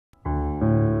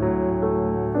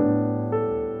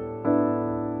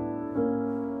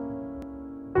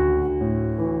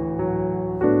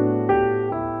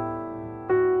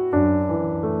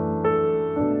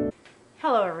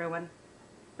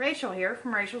Rachel here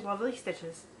from Rachel's Lovely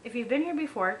Stitches. If you've been here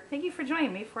before, thank you for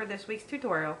joining me for this week's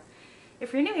tutorial.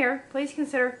 If you're new here, please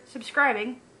consider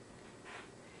subscribing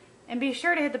and be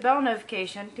sure to hit the bell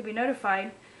notification to be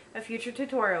notified of future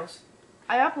tutorials.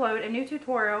 I upload a new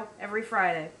tutorial every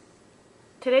Friday.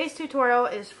 Today's tutorial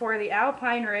is for the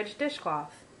Alpine Ridge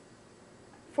Dishcloth.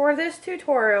 For this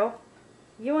tutorial,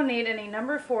 you will need any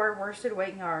number 4 worsted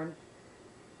weight yarn,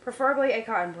 preferably a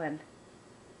cotton blend.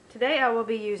 Today I will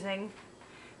be using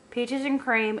Peaches and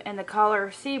Cream in the color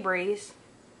Seabreeze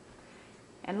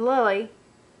and Lily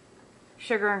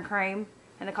Sugar and Cream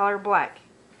in the color Black.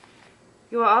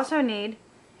 You will also need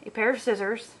a pair of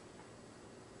scissors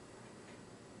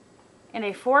and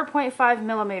a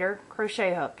 4.5mm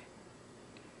crochet hook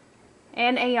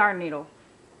and a yarn needle.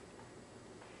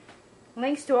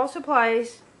 Links to all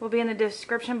supplies will be in the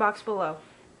description box below.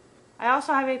 I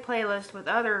also have a playlist with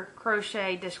other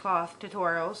crochet dishcloth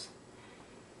tutorials.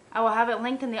 I will have it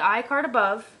linked in the iCard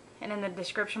above and in the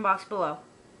description box below.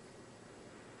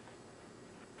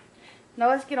 Now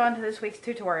let's get on to this week's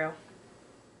tutorial.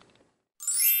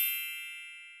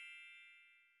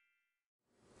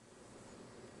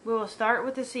 We will start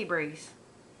with the Seabreeze.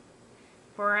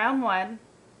 For round 1,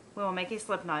 we will make a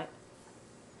slip knot.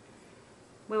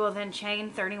 We will then chain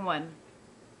 31.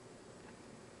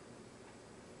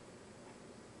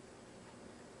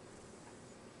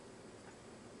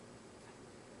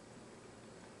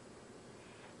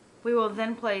 We will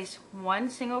then place 1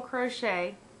 single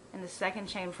crochet in the second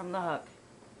chain from the hook.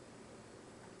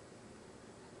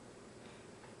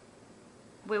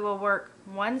 We will work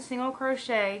 1 single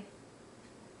crochet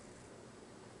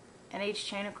in each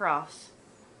chain across.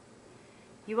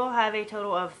 You will have a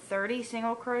total of 30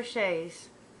 single crochets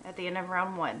at the end of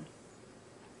round 1.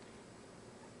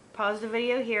 Pause the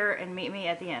video here and meet me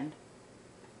at the end.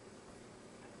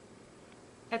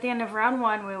 At the end of round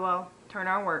 1, we will turn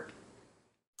our work.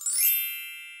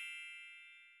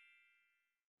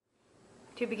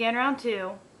 To begin round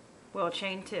 2, we'll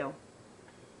chain 2.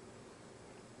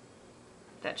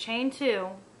 That chain 2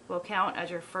 will count as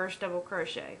your first double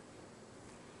crochet.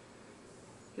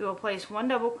 You will place 1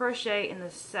 double crochet in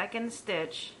the second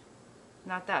stitch,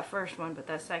 not that first one, but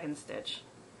that second stitch.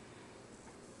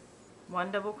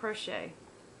 1 double crochet.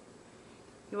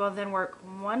 You will then work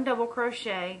 1 double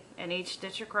crochet in each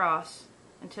stitch across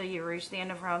until you reach the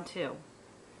end of round 2.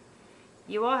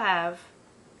 You will have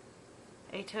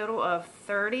a total of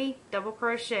 30 double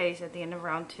crochets at the end of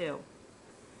round 2.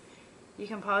 You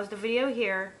can pause the video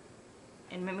here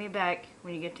and meet me back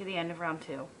when you get to the end of round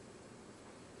 2.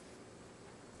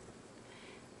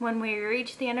 When we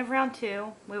reach the end of round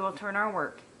 2, we will turn our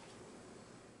work.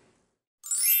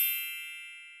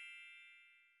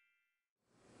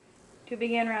 To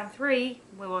begin round 3,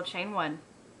 we will chain 1.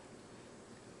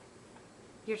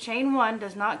 Your chain 1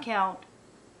 does not count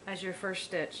as your first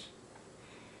stitch.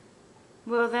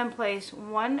 We will then place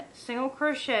 1 single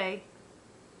crochet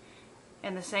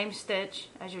in the same stitch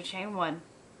as your chain 1.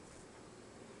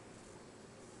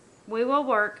 We will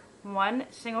work 1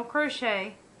 single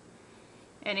crochet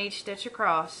in each stitch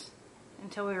across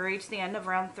until we reach the end of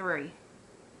round 3.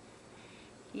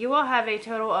 You will have a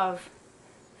total of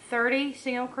 30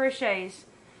 single crochets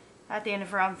at the end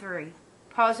of round 3.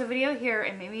 Pause the video here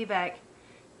and meet me back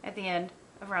at the end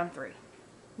of round 3.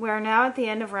 We are now at the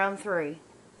end of round 3.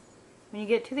 When you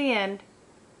get to the end,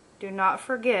 do not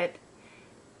forget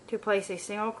to place a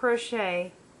single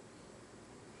crochet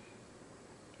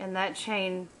in that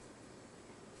chain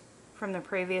from the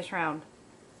previous round.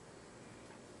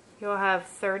 You'll have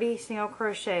 30 single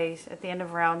crochets at the end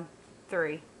of round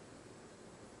 3.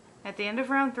 At the end of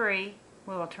round 3,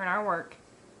 we will turn our work.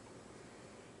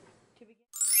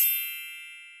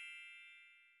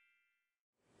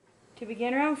 To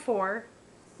begin round 4,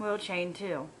 we will chain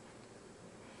 2.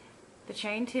 The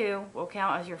chain 2 will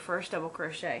count as your first double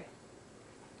crochet.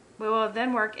 We will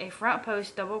then work a front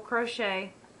post double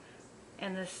crochet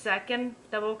in the second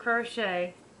double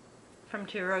crochet from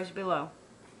 2 rows below.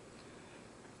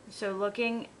 So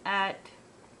looking at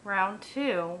round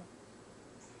 2,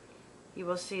 you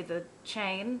will see the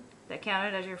chain that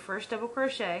counted as your first double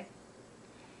crochet,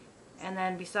 and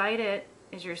then beside it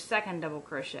is your second double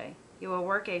crochet. You will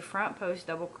work a front post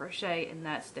double crochet in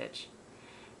that stitch.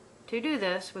 To do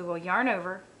this, we will yarn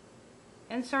over,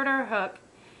 insert our hook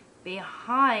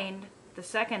behind the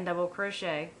second double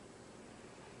crochet,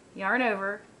 yarn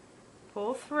over,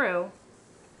 pull through,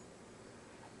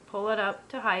 pull it up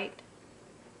to height,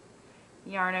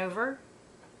 yarn over,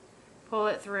 pull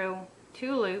it through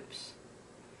 2 loops,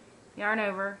 yarn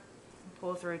over,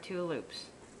 pull through 2 loops.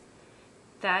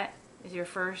 That is your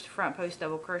first front post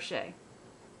double crochet.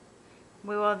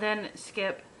 We will then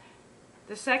skip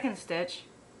the second stitch,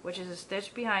 which is a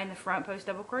stitch behind the front post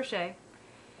double crochet,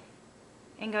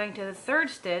 and going to the third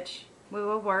stitch, we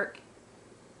will work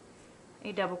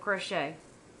a double crochet.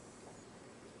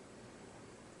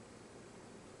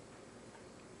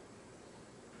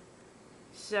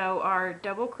 So our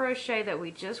double crochet that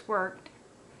we just worked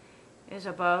is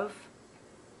above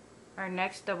our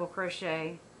next double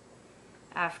crochet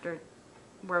after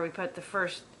where we put the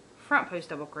first front post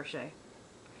double crochet.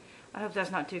 I hope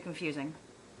that's not too confusing.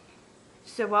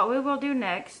 So what we will do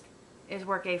next is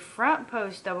work a front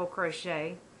post double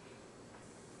crochet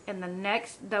in the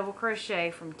next double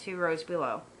crochet from 2 rows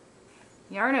below.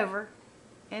 Yarn over,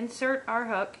 insert our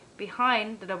hook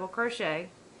behind the double crochet,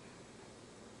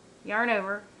 yarn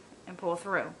over and pull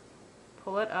through.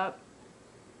 Pull it up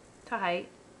to height,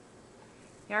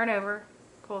 yarn over,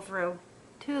 pull through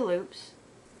 2 loops,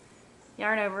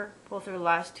 yarn over, pull through the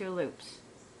last 2 loops.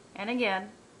 And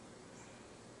again,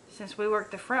 since we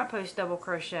worked the front post double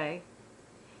crochet,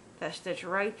 that stitch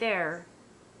right there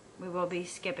we will be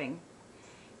skipping.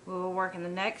 We will work in the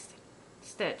next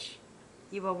stitch.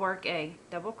 You will work a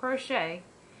double crochet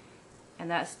in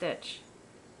that stitch.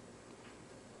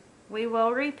 We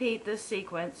will repeat this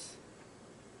sequence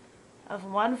of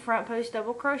 1 front post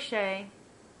double crochet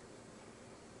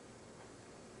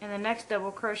in the next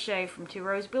double crochet from 2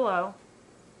 rows below,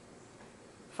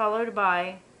 followed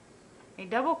by a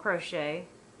double crochet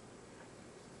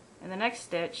in the next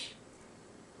stitch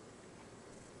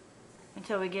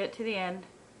until we get to the end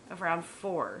of round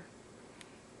 4.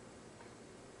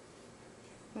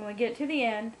 When we get to the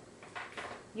end,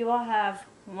 you will have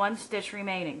 1 stitch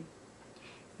remaining.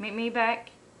 Meet me back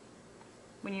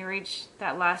when you reach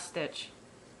that last stitch.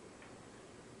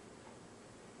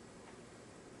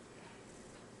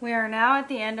 We are now at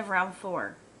the end of round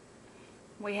 4.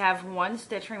 We have 1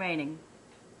 stitch remaining.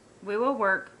 We will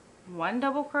work 1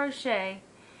 double crochet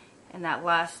in that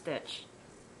last stitch.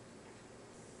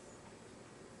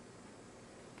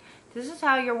 This is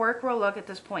how your work will look at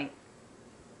this point.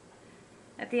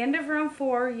 At the end of round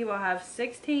 4, you will have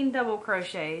 16 double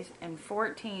crochets and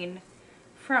 14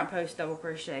 front post double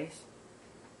crochets.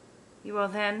 You will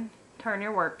then turn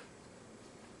your work.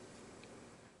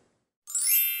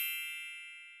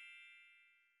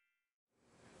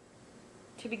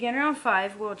 To begin round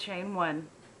 5, we'll chain 1.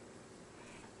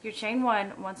 Your chain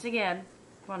 1, once again,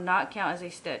 will not count as a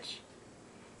stitch.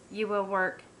 You will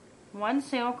work 1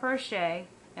 single crochet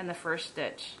in the first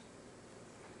stitch,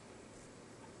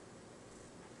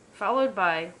 followed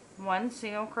by 1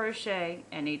 single crochet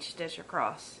in each stitch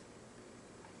across.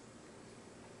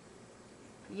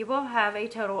 You will have a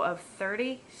total of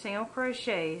 30 single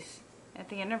crochets at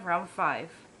the end of round 5.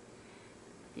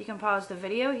 You can pause the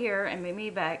video here and meet me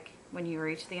back when you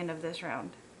reach the end of this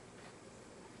round.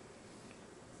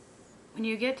 When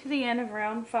you get to the end of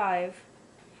round 5,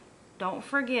 don't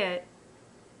forget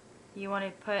you want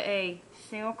to put a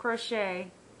single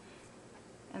crochet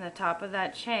in the top of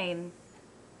that chain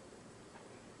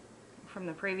from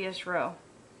the previous row.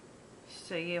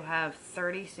 So you have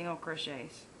 30 single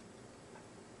crochets.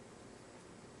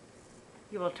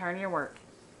 You will turn your work.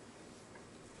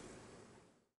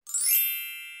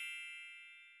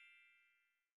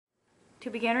 To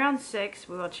begin round 6,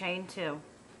 we will chain 2.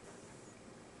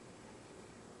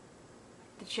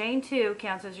 The chain 2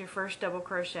 counts as your first double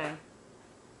crochet.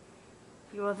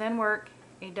 You will then work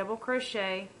a double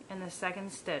crochet in the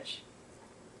second stitch.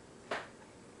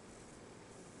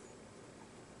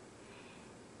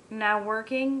 Now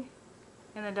working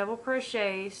in the double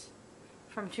crochets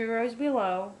from 2 rows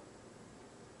below,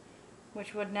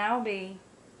 which would now be,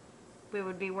 we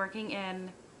would be working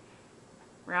in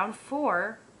round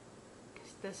 4,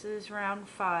 because this is round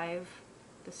 5,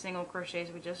 the single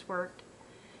crochets we just worked.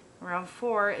 Round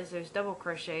 4 is those double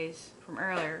crochets from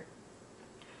earlier.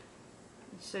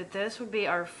 So this would be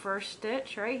our first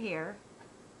stitch right here,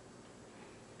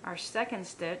 our second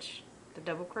stitch, the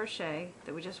double crochet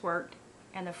that we just worked,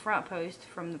 and the front post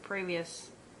from the previous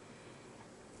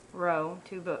row,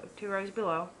 two rows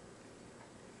below.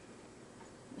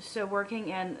 So working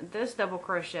in this double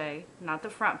crochet, not the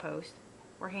front post,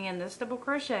 working in this double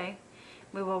crochet,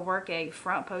 we will work a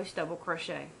front post double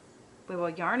crochet. We will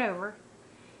yarn over,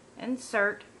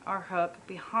 insert our hook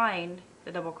behind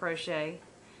the double crochet,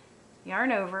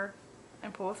 yarn over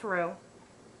and pull through,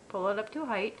 pull it up to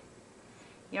height,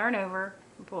 yarn over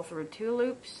and pull through 2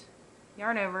 loops,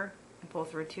 yarn over and pull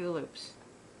through 2 loops.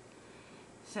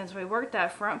 Since we worked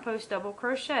that front post double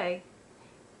crochet,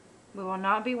 we will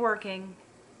not be working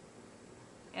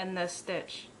in this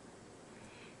stitch.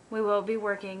 We will be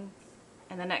working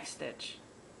in the next stitch.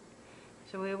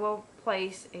 So we will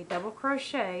place a double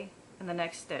crochet in the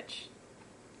next stitch.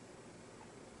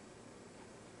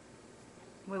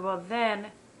 We will then,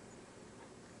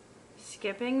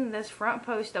 skipping this front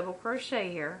post double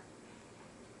crochet here,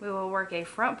 we will work a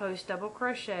front post double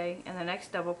crochet in the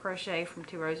next double crochet from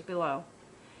 2 rows below.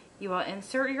 You will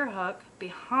insert your hook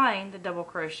behind the double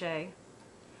crochet,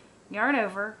 yarn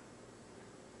over,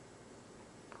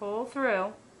 pull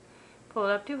through, pull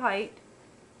it up to height,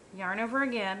 yarn over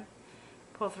again,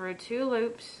 pull through 2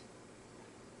 loops,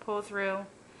 pull through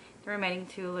the remaining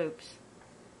 2 loops,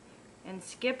 and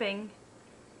skipping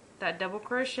that double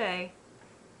crochet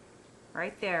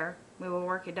right there, we will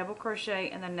work a double crochet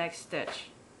in the next stitch.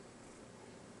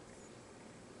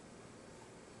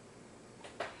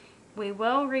 We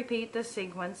will repeat the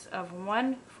sequence of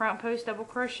 1 front post double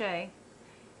crochet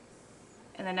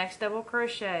in the next double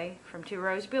crochet from 2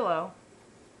 rows below,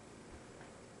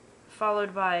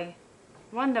 followed by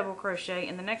 1 double crochet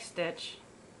in the next stitch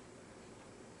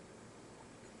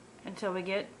until we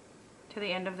get to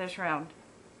the end of this round.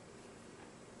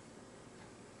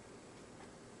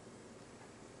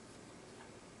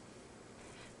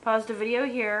 Pause the video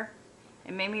here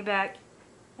and meet me back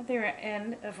at the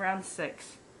end of round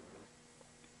 6.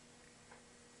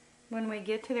 When we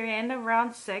get to the end of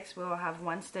round 6, we will have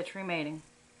 1 stitch remaining.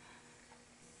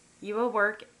 You will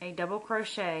work a double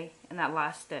crochet in that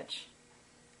last stitch.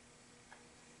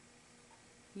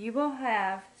 You will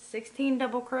have 16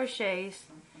 double crochets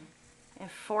and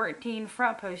 14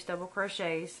 front post double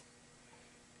crochets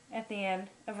at the end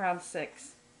of round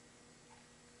 6.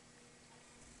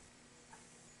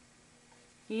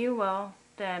 You will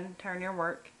then turn your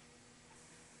work.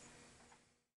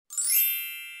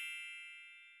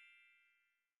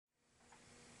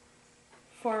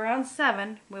 For round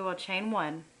 7, we will chain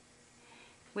 1.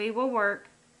 We will work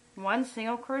 1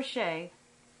 single crochet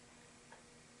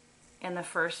in the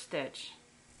first stitch,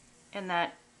 and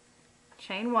that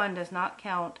chain 1 does not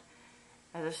count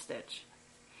as a stitch.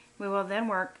 We will then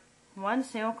work 1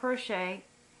 single crochet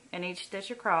in each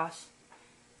stitch across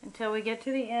until we get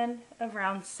to the end of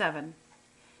round 7.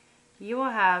 You will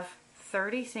have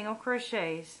 30 single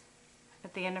crochets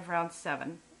at the end of round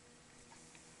 7.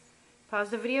 Pause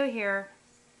the video here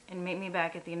and meet me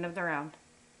back at the end of the round.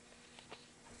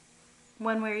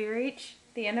 When we reach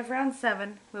the end of round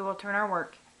 7, we will turn our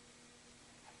work.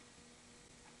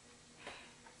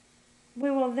 We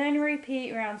will then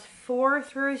repeat rounds 4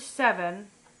 through 7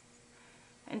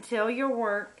 until your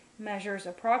work measures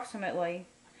approximately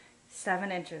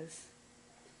 7 inches.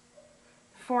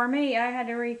 For me, I had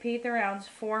to repeat the rounds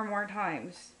 4 more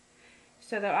times,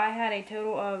 so that I had a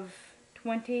total of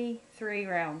 23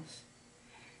 rounds.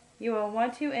 You will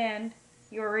want to end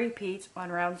your repeats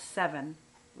on round 7,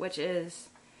 which is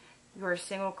your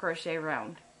single crochet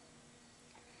round.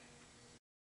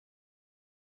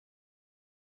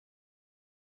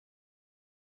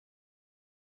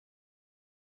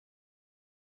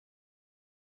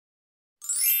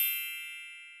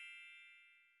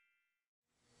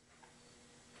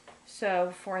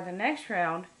 So for the next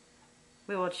round,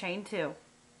 we will chain 2.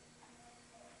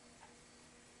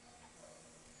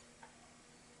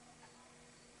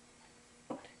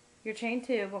 Your chain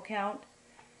 2 will count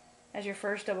as your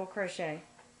first double crochet.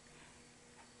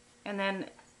 And then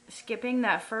skipping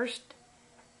that first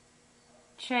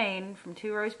chain from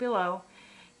 2 rows below,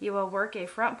 you will work a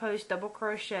front post double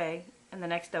crochet in the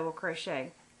next double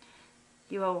crochet.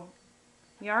 You will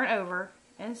yarn over,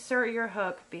 insert your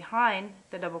hook behind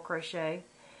the double crochet,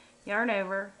 yarn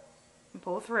over and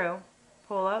pull through,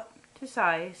 pull up to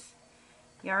size,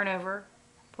 yarn over,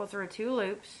 pull through 2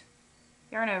 loops,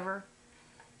 yarn over,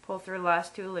 pull through the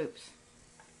last 2 loops.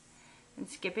 And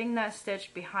skipping that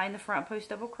stitch behind the front post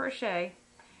double crochet,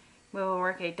 we will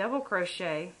work a double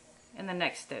crochet in the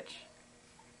next stitch.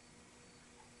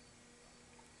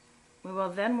 We will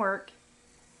then work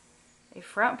a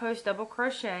front post double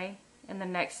crochet in the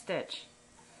next stitch.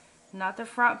 Not the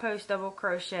front post double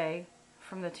crochet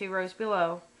from the 2 rows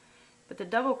below, but the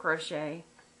double crochet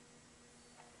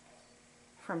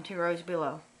from 2 rows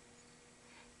below.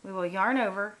 We will yarn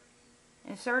over,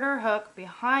 insert our hook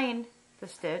behind the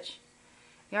stitch,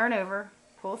 yarn over,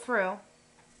 pull through,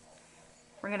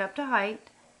 bring it up to height,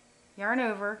 yarn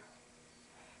over,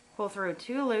 pull through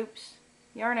 2 loops,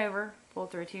 yarn over, pull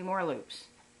through 2 more loops.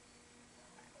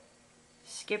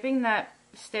 Skipping that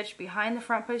stitch behind the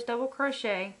front post double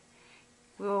crochet,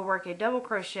 we will work a double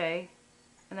crochet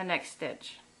in the next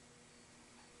stitch.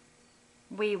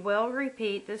 We will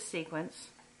repeat this sequence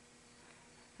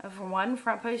of 1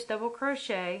 front post double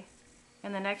crochet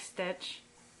in the next stitch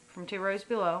from 2 rows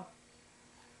below,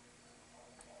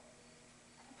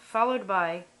 followed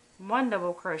by 1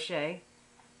 double crochet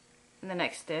in the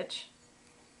next stitch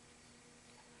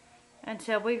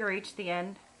until we reach the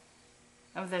end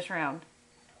of this round.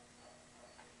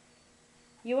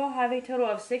 You will have a total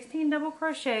of 16 double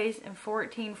crochets and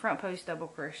 14 front post double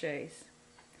crochets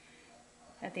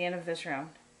at the end of this round.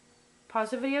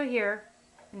 Pause the video here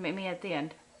and meet me at the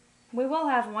end. We will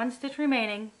have one stitch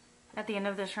remaining at the end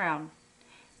of this round.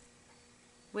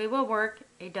 We will work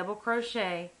a double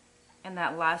crochet in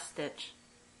that last stitch.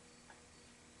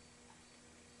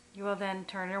 You will then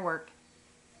turn your work.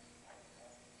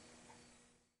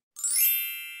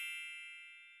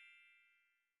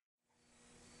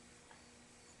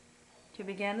 To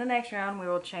begin the next round, we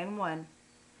will chain 1.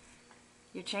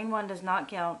 Your chain 1 does not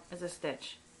count as a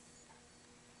stitch.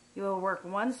 You will work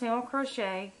 1 single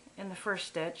crochet in the first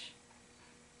stitch,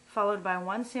 followed by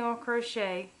 1 single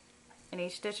crochet in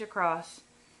each stitch across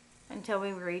until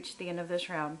we reach the end of this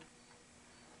round.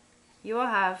 You will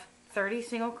have 30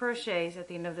 single crochets at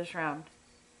the end of this round.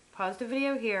 Pause the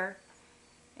video here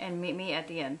and meet me at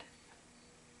the end.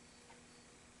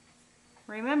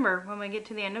 Remember, when we get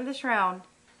to the end of this round,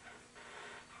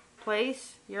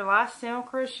 place your last single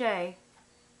crochet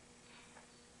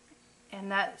in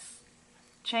that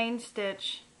chain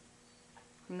stitch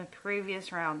from the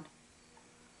previous round.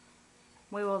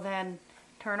 We will then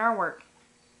turn our work.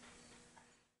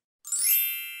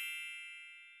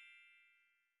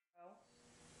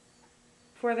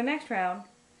 For the next round,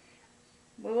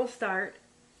 we will start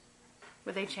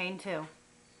with a chain 2.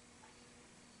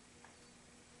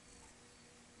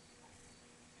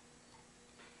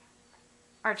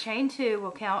 Our chain 2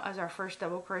 will count as our first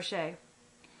double crochet.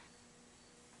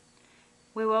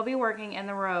 We will be working in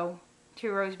the row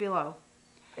 2 rows below.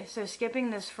 So skipping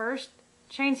this first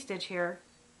chain stitch here,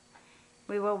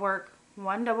 we will work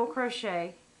 1 double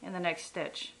crochet in the next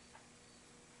stitch.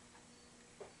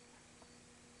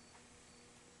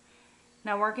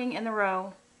 Now working in the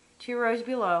row 2 rows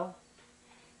below,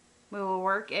 we will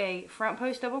work a front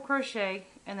post double crochet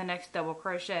in the next double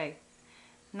crochet.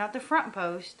 Not the front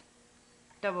post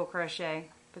double crochet,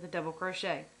 but the double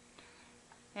crochet.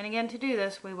 And again, to do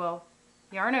this, we will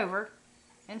yarn over,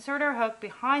 insert our hook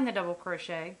behind the double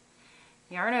crochet,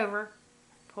 yarn over,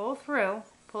 pull through,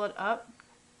 pull it up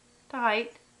to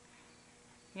height,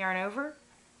 yarn over,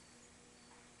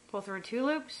 pull through 2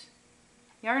 loops,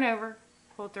 yarn over,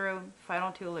 pull through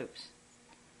final 2 loops.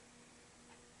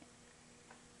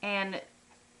 And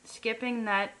skipping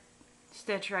that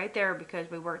stitch right there because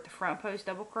we worked the front post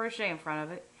double crochet in front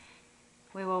of it,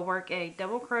 we will work a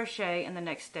double crochet in the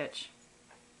next stitch.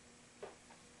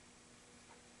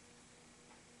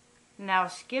 Now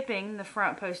skipping the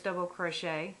front post double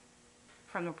crochet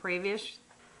from the previous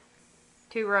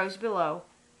 2 rows below,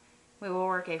 we will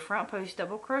work a front post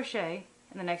double crochet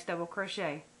in the next double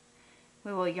crochet.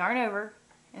 We will yarn over,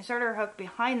 insert our hook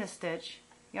behind the stitch,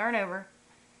 yarn over,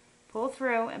 pull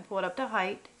through and pull it up to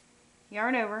height,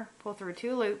 yarn over, pull through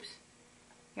 2 loops,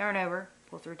 yarn over,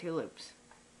 pull through 2 loops.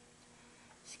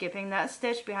 Skipping that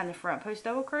stitch behind the front post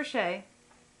double crochet,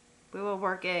 we will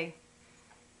work a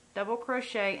double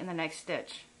crochet in the next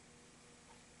stitch.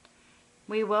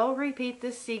 We will repeat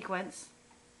this sequence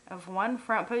of 1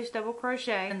 front post double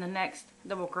crochet in the next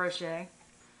double crochet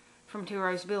from 2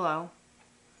 rows below,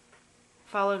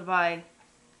 followed by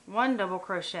 1 double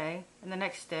crochet in the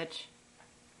next stitch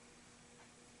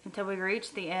until we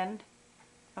reach the end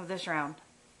of this round.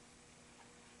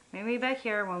 Meet me back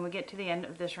here when we get to the end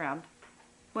of this round.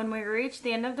 When we reach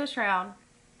the end of this round,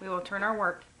 we will turn our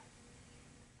work.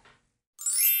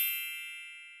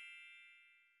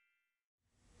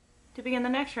 To begin the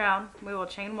next round, we will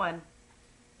chain 1.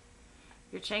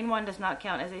 Your chain 1 does not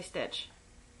count as a stitch.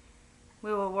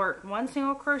 We will work 1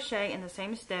 single crochet in the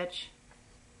same stitch,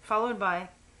 followed by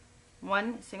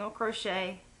 1 single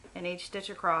crochet in each stitch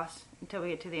across until we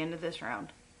get to the end of this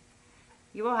round.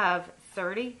 You will have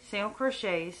 30 single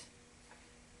crochets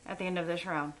at the end of this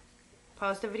round.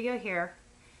 Pause the video here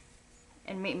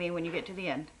and meet me when you get to the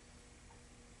end.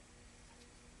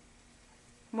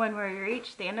 When we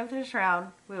reach the end of this round,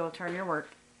 we will turn your work.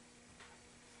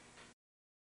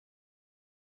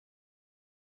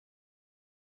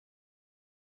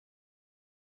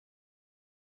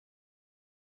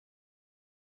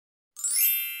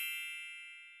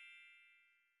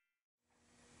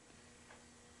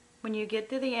 When you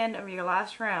get to the end of your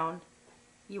last round,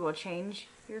 you will change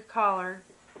your collar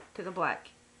to the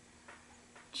black.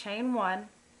 Chain 1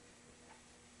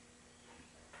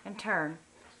 and turn.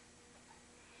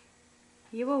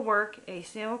 You will work a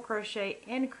single crochet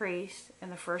increase in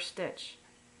the first stitch,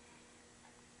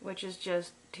 which is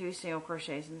just 2 single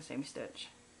crochets in the same stitch.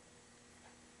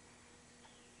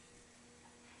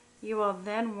 You will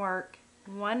then work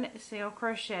 1 single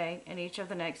crochet in each of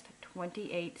the next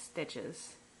 28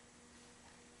 stitches.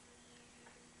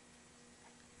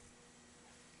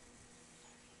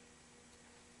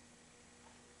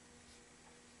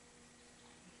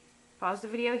 Pause the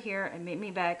video here and meet me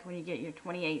back when you get your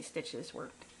 28 stitches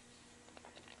worked.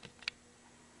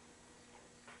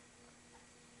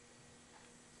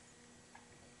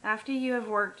 After you have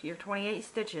worked your 28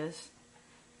 stitches,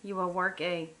 you will work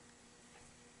a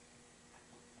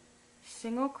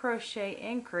single crochet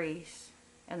increase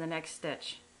in the next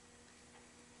stitch.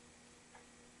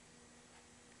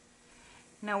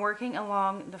 Now, working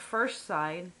along the first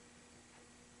side,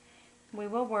 we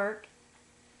will work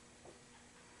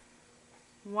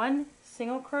one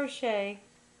single crochet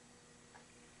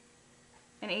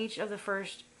in each of the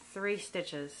first 3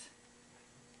 stitches.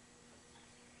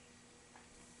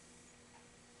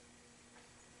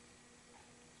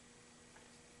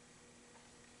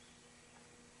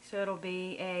 So it'll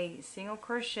be a single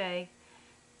crochet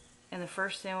in the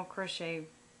first single crochet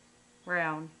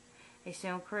round, a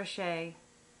single crochet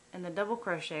in the double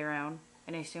crochet round,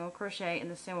 and a single crochet in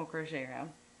the single crochet round.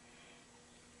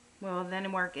 We'll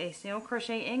then work a single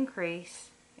crochet increase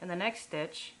in the next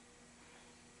stitch,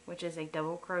 which is a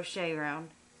double crochet round.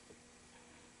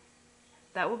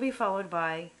 That will be followed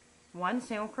by one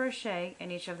single crochet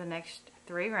in each of the next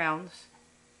 3 rounds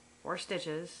or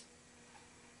stitches,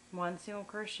 one single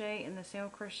crochet in the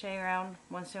single crochet round,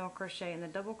 one single crochet in the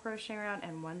double crochet round,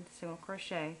 and one single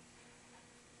crochet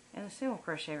in the single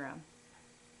crochet round,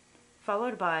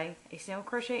 followed by a single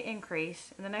crochet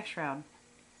increase in the next round,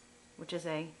 which is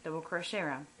a double crochet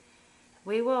round.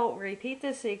 We will repeat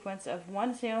this sequence of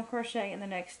one single crochet in the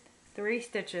next 3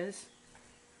 stitches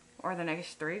or the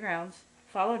next 3 rounds,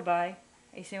 followed by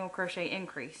a single crochet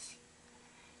increase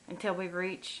until we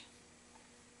reach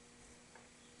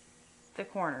the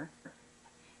corner.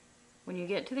 When you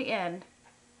get to the end,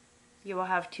 you will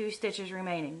have 2 stitches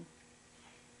remaining.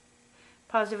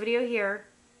 Pause the video here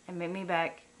and meet me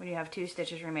back when you have 2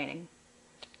 stitches remaining.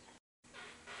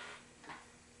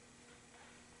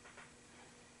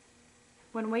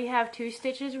 When we have 2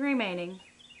 stitches remaining,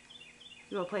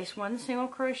 you will place one single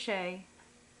crochet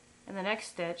in the next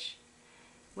stitch,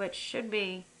 which should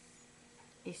be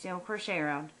a single crochet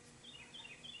round,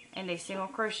 and a single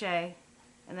crochet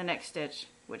in the next stitch,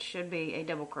 which should be a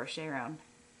double crochet round.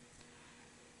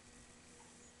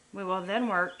 We will then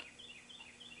work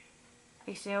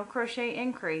a single crochet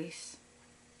increase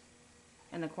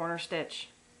in the corner stitch.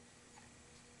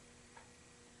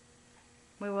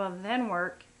 We will then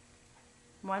work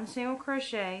one single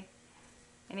crochet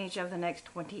in each of the next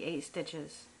 28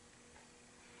 stitches.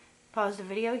 Pause the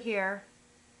video here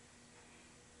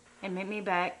and meet me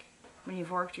back when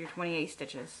you've worked your 28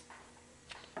 stitches.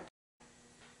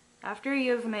 After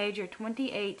you have made your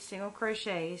 28 single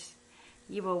crochets,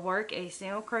 you will work a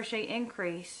single crochet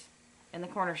increase in the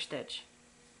corner stitch.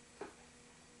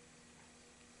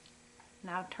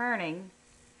 Now turning,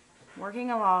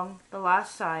 working along the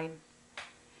last side,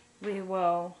 we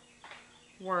will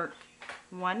work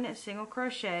one single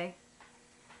crochet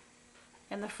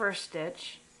in the first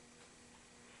stitch,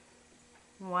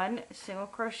 one single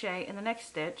crochet in the next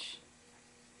stitch,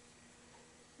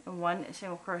 and one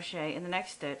single crochet in the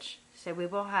next stitch. So we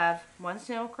will have one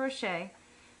single crochet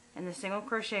in the single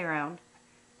crochet round,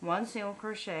 one single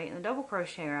crochet in the double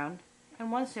crochet round,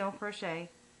 and one single crochet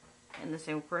in the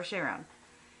single crochet round.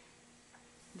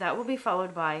 That will be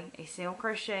followed by a single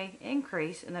crochet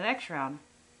increase in the next round,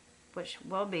 which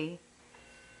will be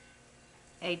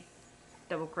a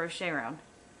double crochet round.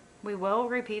 We will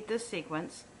repeat this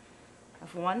sequence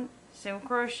of one single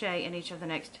crochet in each of the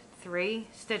next 3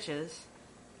 stitches,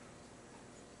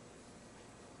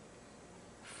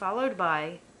 followed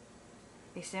by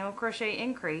a single crochet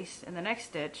increase in the next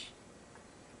stitch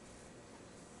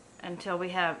until we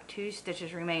have 2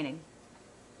 stitches remaining.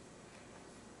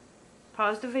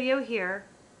 Pause the video here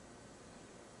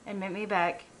and meet me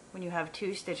back when you have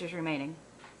 2 stitches remaining.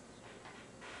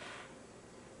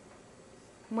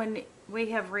 When we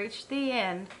have reached the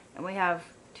end and we have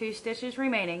 2 stitches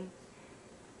remaining,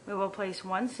 we will place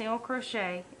one single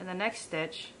crochet in the next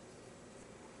stitch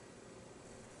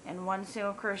and one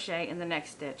single crochet in the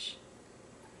next stitch.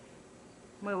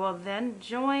 We will then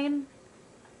join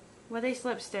with a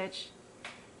slip stitch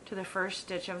to the first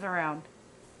stitch of the round.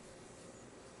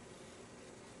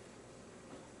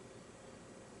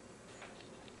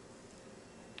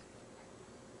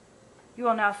 You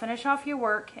will now finish off your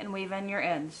work and weave in your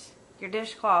ends. Your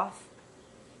dishcloth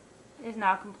is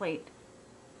now complete.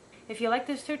 If you like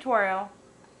this tutorial,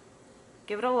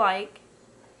 give it a like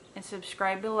and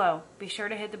subscribe below. Be sure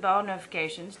to hit the bell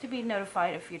notifications to be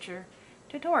notified of future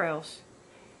tutorials.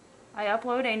 I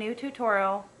upload a new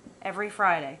tutorial every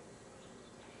Friday.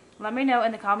 Let me know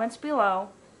in the comments below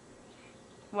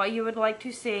what you would like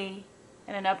to see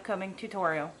in an upcoming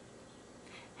tutorial.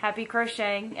 Happy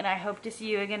crocheting, and I hope to see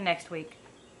you again next week.